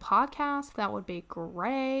Apple Podcasts. That would be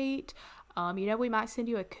great. We might send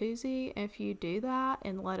you a koozie if you do that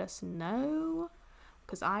and let us know.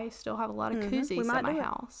 Because I still have a lot of koozies might at my do it.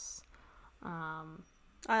 house.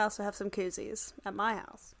 I also have some koozies at my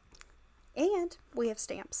house. And we have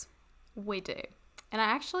stamps. We do. And I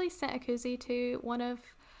actually sent a koozie to one of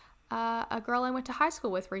a girl I went to high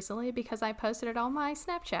school with recently because I posted it on my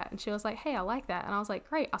Snapchat. And she was like, hey, I like that. And I was like,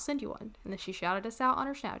 great, I'll send you one. And then she shouted us out on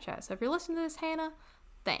her Snapchat. So if you're listening to this, Hannah,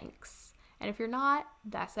 thanks. And if you're not,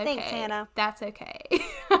 that's okay. Thanks, Hannah. That's okay.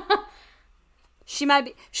 She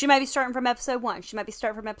might be starting from episode 1. She might be.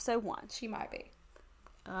 She might be.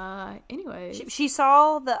 Anyways. She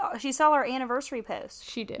saw our anniversary post.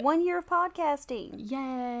 She did. 1 year of podcasting.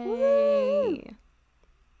 Yay. Woo!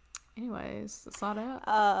 Anyways, that's all that.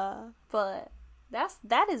 But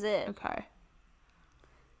that is it. Okay.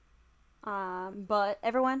 But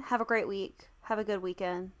everyone, have a great week. Have a good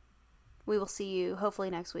weekend. We will see you hopefully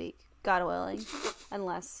next week, God willing,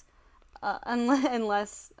 unless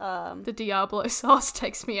The Diablo sauce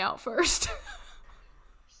takes me out first.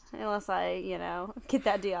 unless I get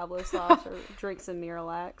that Diablo sauce or drink some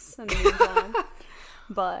Miralax in the meantime.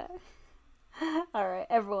 But all right,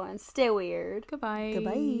 everyone, stay weird. Goodbye.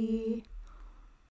 Goodbye.